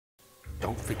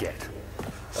Don't forget.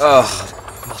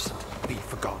 Ugh. Mustn't be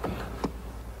forgotten.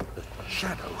 The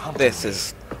shadow hunting This me.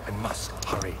 is I must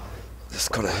hurry.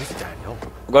 just gonna. Where's Daniel?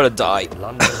 I'm gonna die. In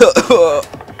London.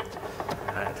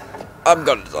 And I'm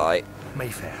gonna die.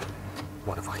 Mayfair.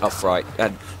 What have I done? Off right.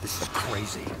 And This is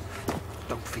crazy.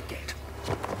 Don't forget.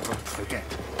 Don't forget.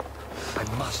 I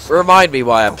must. remind me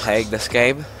why I'm playing this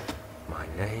game. My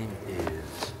name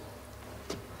is.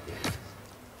 Yes.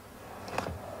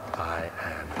 I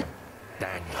am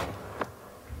Daniel.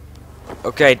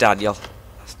 Okay, Daniel.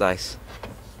 That's nice.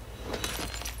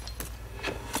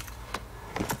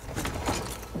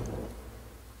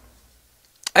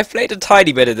 I've played a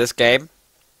tiny bit of this game.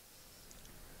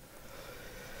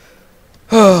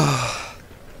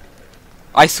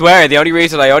 I swear, the only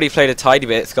reason I only played a tiny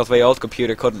bit is because my old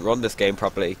computer couldn't run this game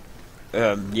properly.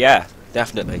 Yeah,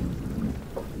 definitely.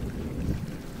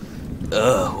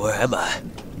 Ugh, where am I?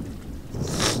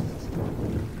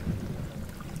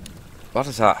 What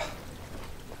is that?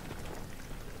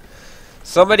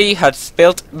 Somebody had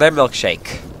spilt their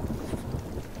milkshake.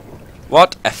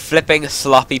 What a flipping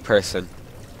sloppy person.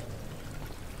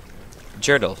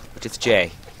 Journal, which is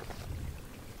J.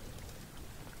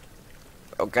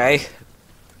 Okay.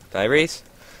 Diaries?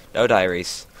 No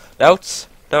diaries. Notes?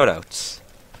 No notes.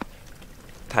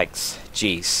 Thanks.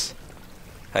 Jeez.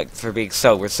 Thanks for being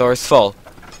so resourceful.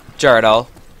 Journal.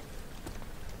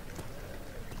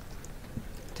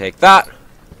 Take that.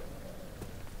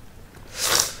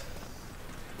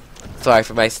 Sorry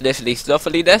for my sniffly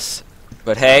snuffliness,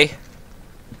 but hey,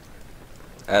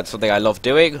 that's something I love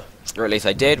doing, or at least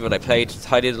I did when I played a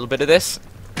tiny little bit of this.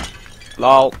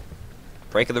 Lol.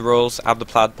 Breaking the rules and the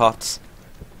plant pots.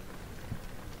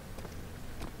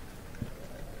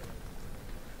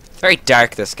 It's very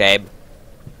dark, this game.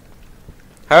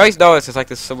 I always notice it's like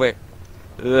this somewhere.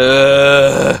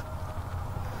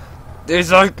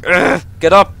 There's like,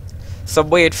 get up! Some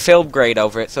weird film grain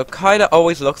over it, so it kinda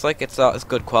always looks like it's not as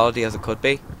good quality as it could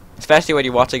be. Especially when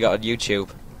you're watching it on YouTube.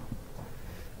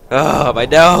 Oh, my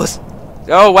nose!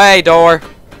 Go away, door!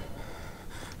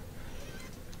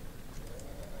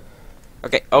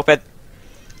 Okay, open.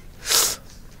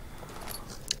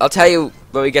 I'll tell you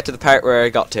when we get to the part where I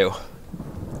got to.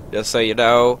 Just so you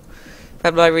know.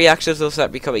 And my reactions will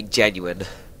start becoming genuine.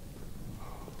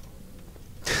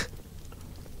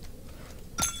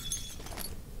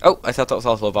 Oh, I thought that was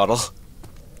also a bottle.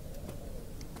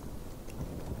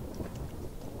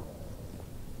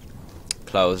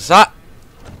 Close that.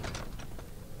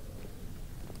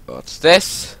 What's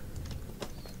this?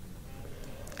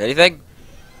 Anything?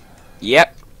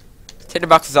 Yep.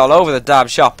 Tinderboxes all over the damn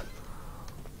shop.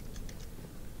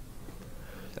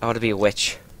 I want to be a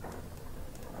witch.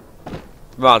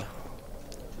 Come on.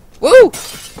 Woo!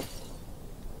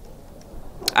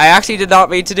 I actually did not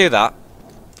mean to do that.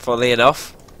 Funnily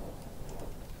enough.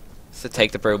 To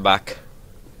take the broom back.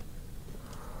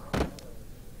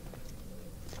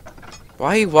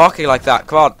 Why are you walking like that?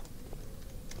 Come on.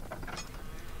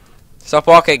 Stop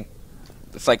walking.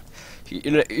 It's like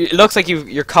it looks like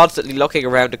you're constantly looking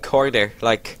around the corner.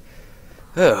 Like,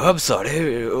 oh, I'm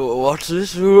sorry. What's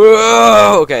this?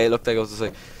 Whoa! Okay, it looked like I was just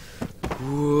like,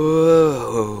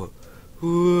 whoa,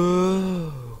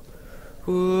 whoa,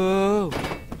 whoa.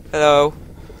 Hello.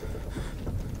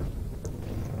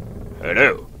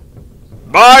 Hello.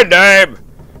 My name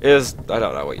is... I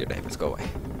don't know what your name is. Go away.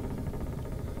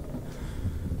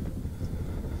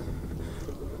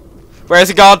 Where is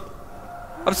he gone?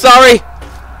 I'm sorry.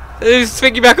 He's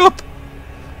picking back up.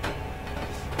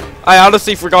 I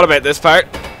honestly forgot about this part.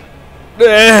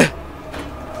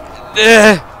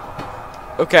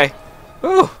 Okay.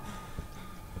 Ooh.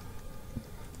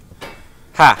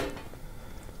 Ha.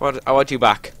 I want you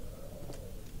back.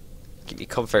 Give me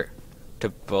comfort. I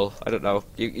don't know.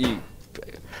 You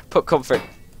put comfort.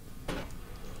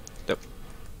 Nope.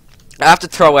 I have to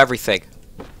throw everything.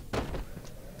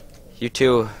 You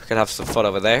two can have some fun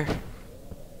over there.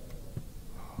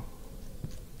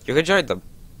 You can join them.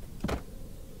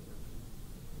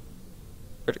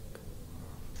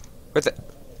 Where's it?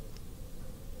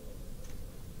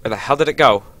 Where the hell did it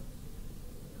go?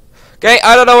 Okay,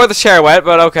 I don't know where the chair went,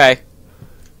 but okay.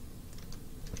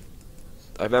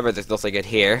 I remember there's nothing in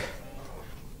here.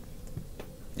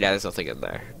 Yeah, there's nothing in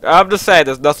there. I'm just saying,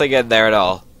 there's nothing in there at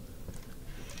all.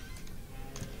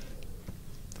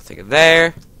 Nothing in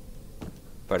there.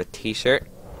 Bought a t-shirt.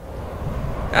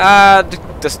 And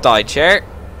the die chair.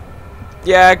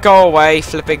 Yeah, go away,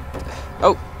 flipping.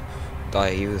 Oh,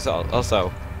 die use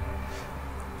also.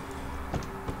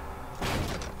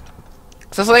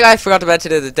 So something I forgot to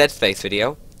mention in the Dead Space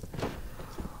video.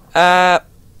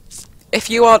 If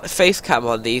you want face cam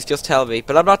on these, just tell me.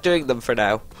 But I'm not doing them for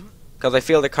now, because I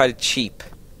feel they're kind of cheap,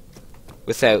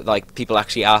 without like people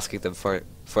actually asking them for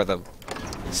them.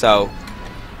 So,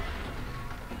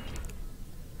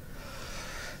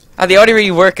 and they only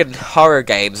really work in horror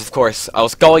games. Of course, I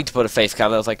was going to put a face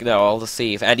cam. I was like, no, I'll just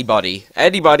see if anybody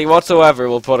whatsoever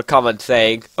will put a comment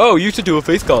saying, "Oh, you should do a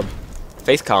face cam,"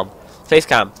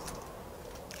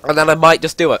 and then I might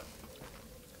just do it.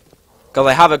 Because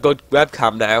I have a good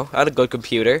webcam now, and a good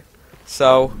computer.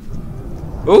 So...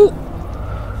 Ooh!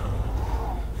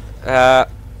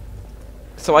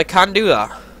 So I can do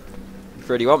that. If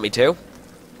you really want me to.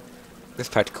 This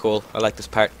part's cool. I like this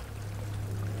part.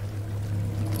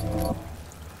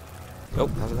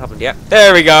 Nope, hasn't happened yet.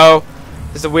 There we go!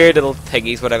 There's the weird little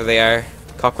piggies, whatever they are.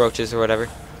 Cockroaches or whatever.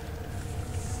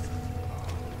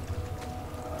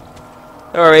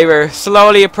 Alright, we're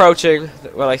slowly approaching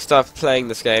when I stop playing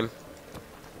this game.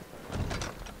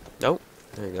 Nope.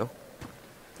 There you go.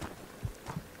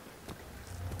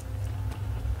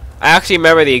 I actually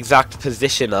remember the exact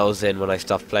position I was in when I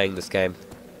stopped playing this game.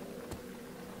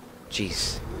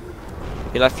 Jeez.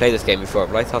 You know, I've played this game before,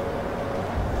 but I thought...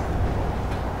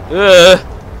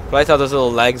 But I thought those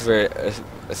little legs were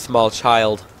a small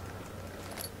child.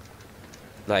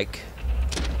 Like...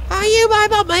 Are you my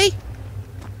mummy?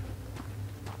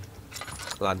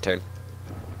 Lantern.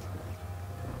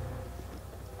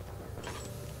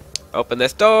 Open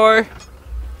this door.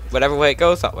 Whatever way it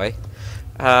goes, that way.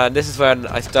 And this is when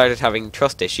I started having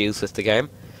trust issues with the game.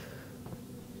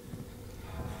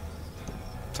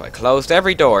 So I closed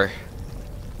every door.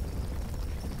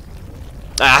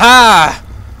 Aha!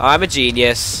 I'm a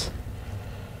genius.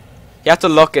 You have to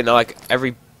look in like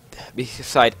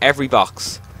beside every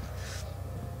box.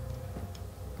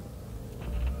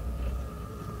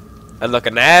 And look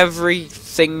in every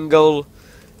single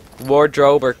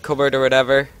wardrobe or cupboard or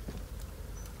whatever.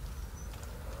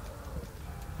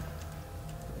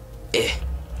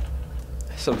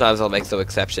 Sometimes I'll make some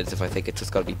exceptions if I think it's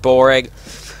just gonna be boring.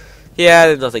 Yeah,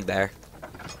 there's nothing there.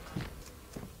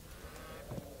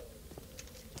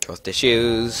 Trust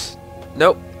issues.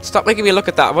 Nope. Stop making me look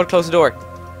at that. I want to close the door.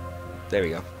 There we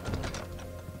go.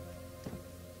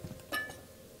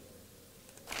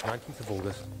 19th of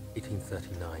August,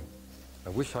 1839. I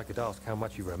wish I could ask how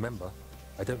much you remember.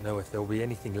 I don't know if there will be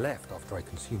anything left after I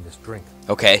consume this drink.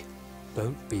 Okay.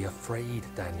 Don't be afraid,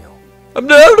 Daniel. I'm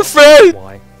not afraid!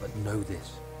 Why, but know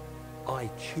this. I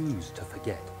choose to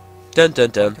forget. Dun dun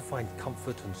dun. To find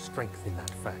comfort and strength in that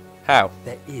fact. How?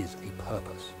 There is a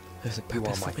purpose. There's a You are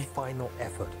purpose my for me. final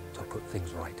effort to put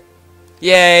things right.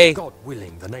 Yay! God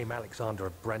willing, the name Alexander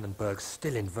of Brandenburg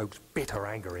still invokes bitter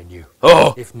anger in you.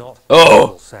 Oh! If not, Oh! it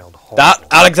will sound horrible. That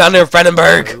Alexander of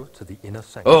Brandenburg! Go to the inner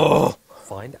sanctum. Oh!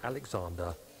 Find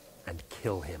Alexander and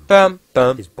kill him. Bum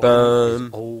bum His body bum.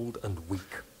 is old and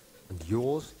weak, and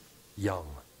yours young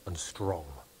and strong.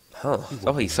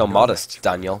 Oh, he's so modest,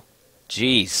 Daniel.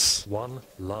 Jeez. One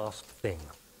last thing.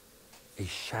 A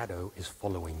shadow is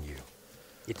following you.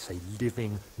 It's a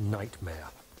living nightmare,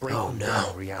 breaking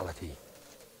down reality.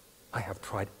 I have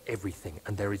tried everything,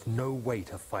 and there is no way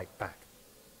to fight back.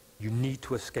 You need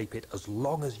to escape it as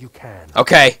long as you can.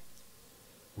 Okay.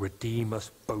 Redeem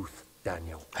us both,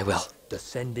 Daniel. I will.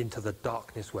 Descend into the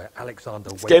darkness where Alexander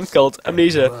waits. This game's called and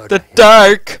Amnesia. murder The him.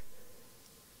 Dark!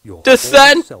 Your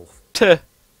Descend whole self, to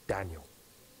Daniel.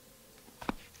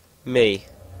 me.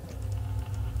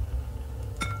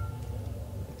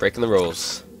 Breaking the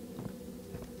rules.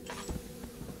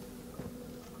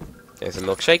 There's a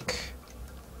milkshake.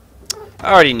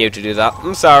 I already knew to do that.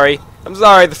 I'm sorry. I'm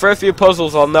sorry. The first few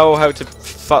puzzles I'll know how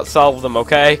to solve them,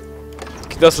 okay?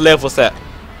 Just live with it.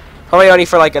 Probably only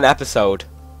for like an episode.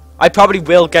 I probably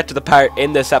will get to the part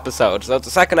in this episode. So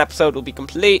the second episode will be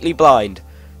completely blind.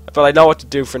 But I know what to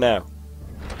do for now.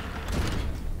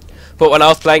 But when I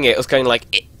was playing it, it was kind of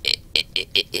like...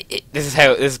 This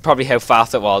is probably how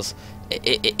fast it was. So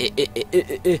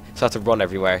I had to run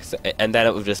everywhere. So, and then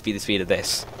it would just be the speed of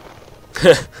this.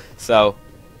 So...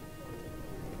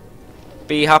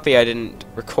 Be happy I didn't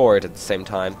record at the same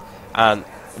time. And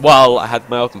while I had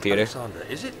my old computer. Alexander,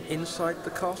 is it inside the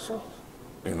castle?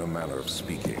 In a manner of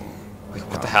speaking. Wait,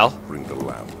 what the hell? Bring the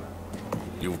lamp.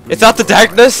 It's not the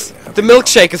darkness! The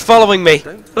milkshake is following me!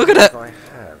 Look at it! I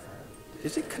have.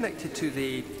 Is it connected to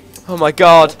the... Oh my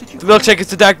god! The milkshake is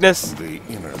the darkness! The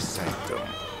inner sanctum.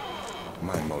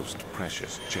 My most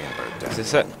precious chamber, Daniel. Is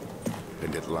this it?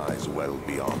 And it lies well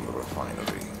beyond the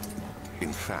refinery.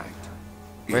 In fact,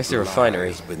 Where's it the refinery?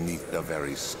 lies beneath the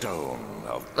very stone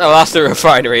of... Oh, that's the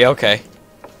refinery, okay.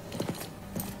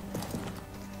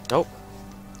 Nope.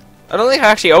 I don't think I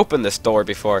actually opened this door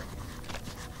before.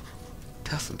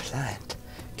 Tough and pliant.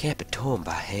 Can't be torn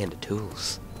by hand of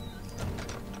tools.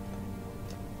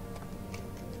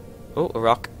 Oh, a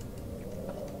rock.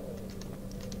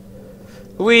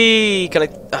 Whee! Can I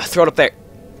throw it up there?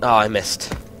 Oh, I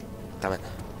missed. Damn it.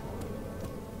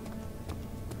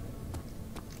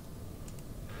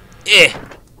 Eh!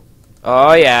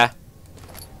 Oh, yeah.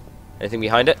 Anything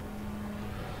behind it?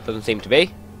 Doesn't seem to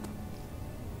be.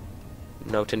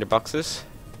 No tinder boxes.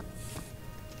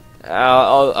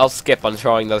 I'll skip on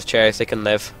throwing those chairs. They can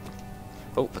live.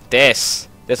 Oh, but this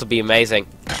will be amazing.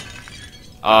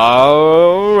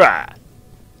 Alright.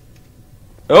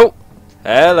 Oh,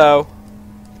 hello.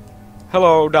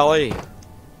 Hello, Dolly.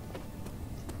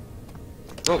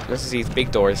 Oh, this is these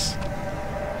big doors.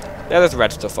 Yeah, there's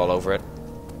red stuff all over it.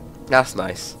 That's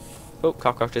nice. Oh,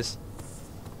 cockroaches.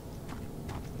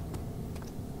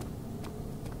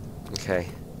 Okay.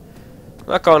 I'm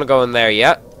not going to go in there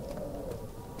yet.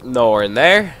 Nowhere in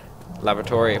there.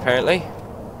 Laboratory, apparently.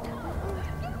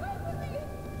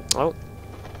 Oh.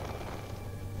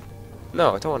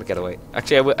 No, I don't want to get away.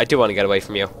 Actually, I do want to get away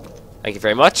from you. Thank you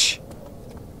very much.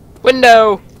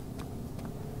 Window!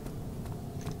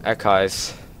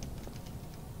 Archives.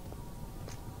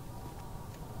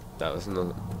 That was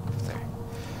another... There.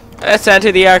 Let's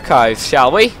enter the archives,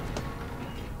 shall we?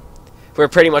 We're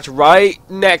pretty much right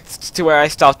next to where I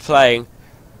stopped playing.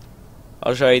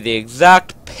 I'll show you the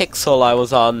exact pixel I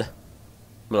was on.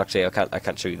 Well, actually, I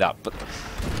can't show you that, but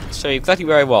I'll show you exactly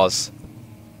where I was.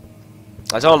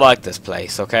 I don't like this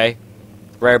place, okay?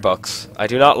 Rare books. I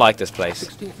do not like this place.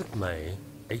 16th of May,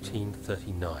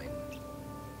 1839.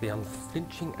 The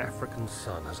unflinching African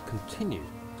sun has continued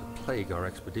to plague our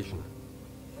expedition,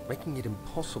 making it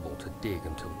impossible to dig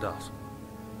until dusk.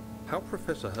 How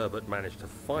Professor Herbert managed to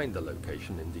find the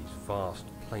location in these vast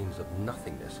plains of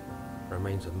nothingness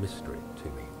remains a mystery to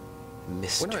me.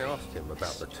 Mystery. When I asked him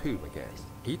about the tomb again,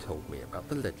 he told me about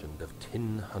the legend of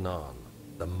Tin Hanan,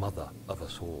 the mother of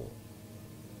us all.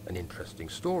 An interesting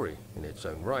story in its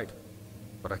own right,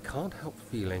 but I can't help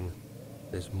feeling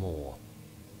there's more.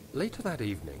 Later that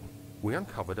evening, we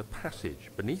uncovered a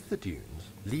passage beneath the dunes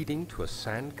leading to a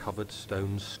sand-covered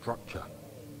stone structure.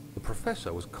 The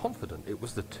professor was confident it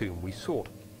was the tomb we sought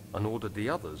and ordered the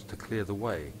others to clear the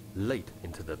way late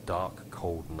into the dark,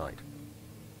 cold night.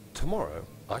 Tomorrow,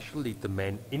 I shall lead the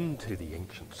men into the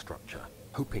ancient structure,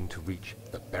 hoping to reach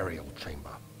the burial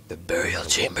chamber. The burial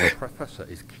chamber. What the professor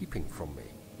is keeping from me,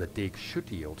 the dig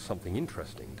should yield something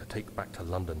interesting to take back to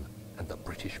London and the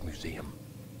British Museum.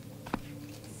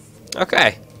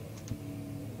 Okay.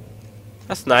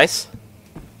 That's nice.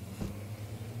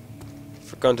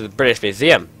 For going to the British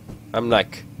Museum. I'm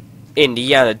like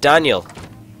Indiana Daniel.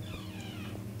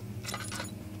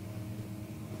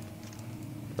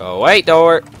 Go away,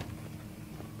 door.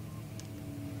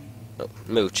 Oh,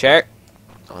 move chair.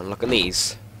 Oh, and look at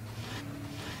these.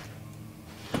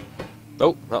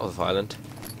 Oh, that was violent.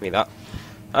 Give me that.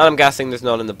 And I'm guessing there's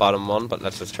none in the bottom one, but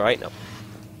let's just try it.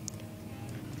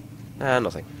 No.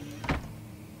 Nothing.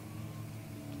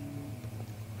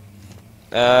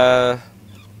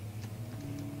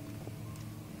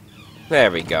 There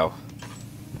we go.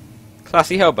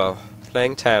 Classy hobo.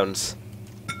 Playing towns.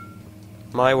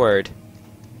 My word.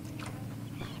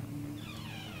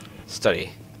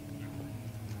 Study.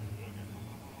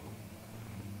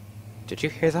 Did you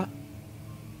hear that?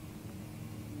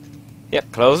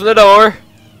 Yep, closing the door.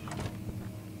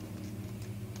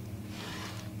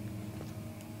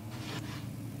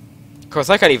 Of course,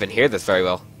 I can't even hear this very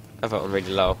well. I have it on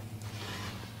really low.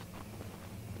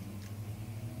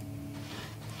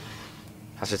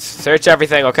 I should search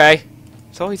everything, okay?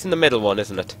 It's always in the middle one,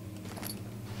 isn't it?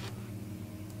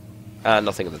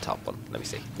 Nothing in the top one. Let me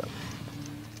see. No.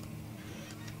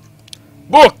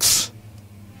 Books!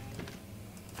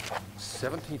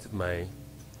 17th of May,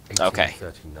 Okay.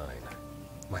 1839.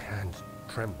 My hands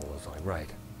tremble as I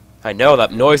write. I know,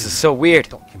 that noise is so weird.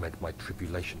 Document my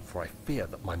tribulation, for I fear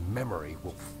that my memory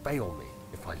will fail me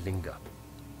if I linger.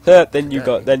 then you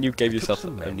Today, gave I took yourself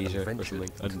some men and amnesia or ventured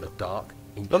something. into the dark,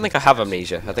 I don't think I have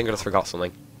amnesia. I think I just forgot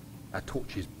something. Our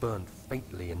torches burned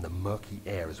faintly in the murky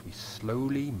air as we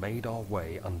slowly made our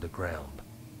way underground.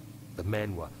 The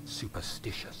men were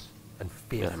superstitious and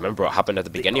fearful. Yeah, I remember what happened at the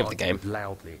They beginning of the game. argued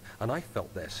loudly, and I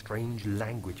felt their strange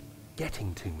language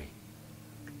getting to me.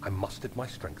 I mustered my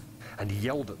strength and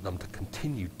yelled at them to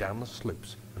continue down the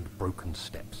slopes and broken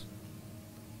steps.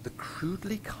 The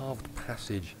crudely carved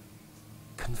passage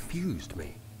confused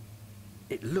me.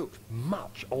 It looked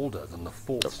much older than the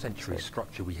 4th century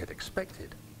structure we had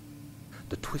expected.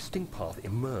 The twisting path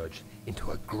emerged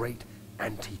into a great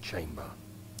antechamber.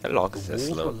 It looks The this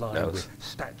walls were little lined nose. with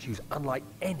statues unlike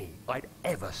any I'd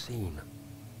ever seen.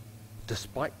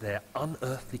 Despite their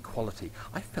unearthly quality,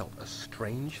 I felt a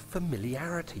strange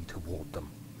familiarity toward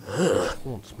them. It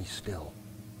haunts me still.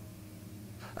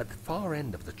 At the far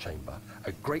end of the chamber,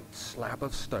 a great slab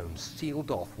of stone sealed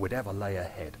off whatever lay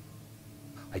ahead.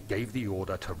 I gave the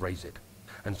order to raise it,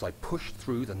 and as I pushed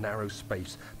through the narrow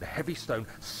space, the heavy stone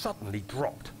suddenly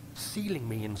dropped, sealing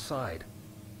me inside.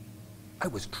 I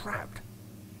was trapped.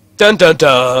 Dun dun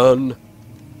dun!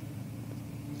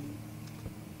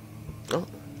 Oh.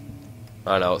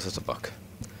 Oh no, it's just a book.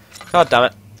 God damn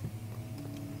it.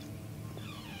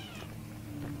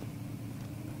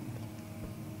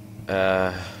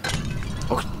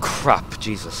 Oh crap,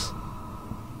 Jesus.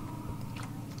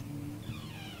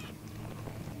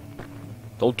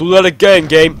 Don't do that again,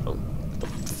 game! Oh,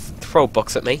 don't throw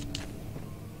books at me.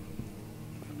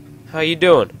 How you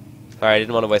doing? Sorry, I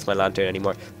didn't want to waste my lantern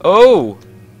anymore. Oh!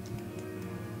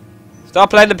 Stop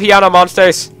playing the piano,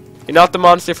 monsters! You're not the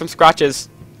monster from Scratches.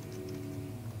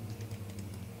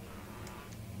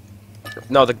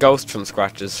 No, the ghost from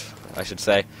Scratches, I should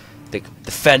say. The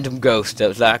Phantom Ghost that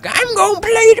was like, I'm gonna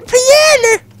play the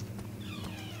piano!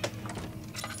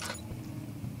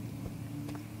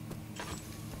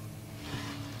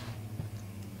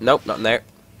 Nope, not in there.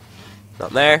 Not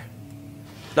in there.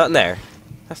 Not in there.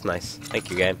 That's nice. Thank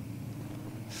you, game.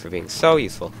 For being so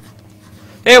useful.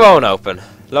 It won't open.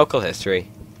 Local history.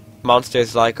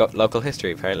 Monsters like local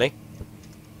history, apparently.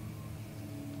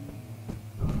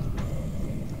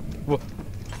 Whoa.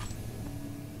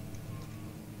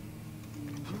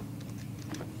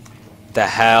 The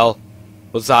hell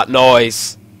was that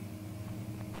noise?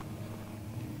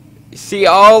 You see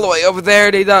all the way over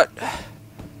there, that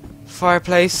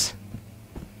fireplace?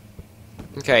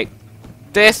 Okay.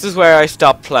 This is where I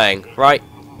stopped playing, right?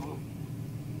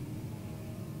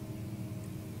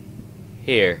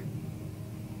 Here.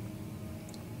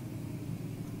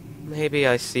 Maybe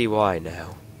I see why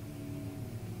now.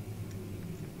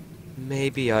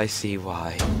 Maybe I see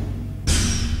why.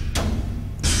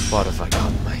 What have I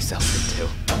gotten myself into?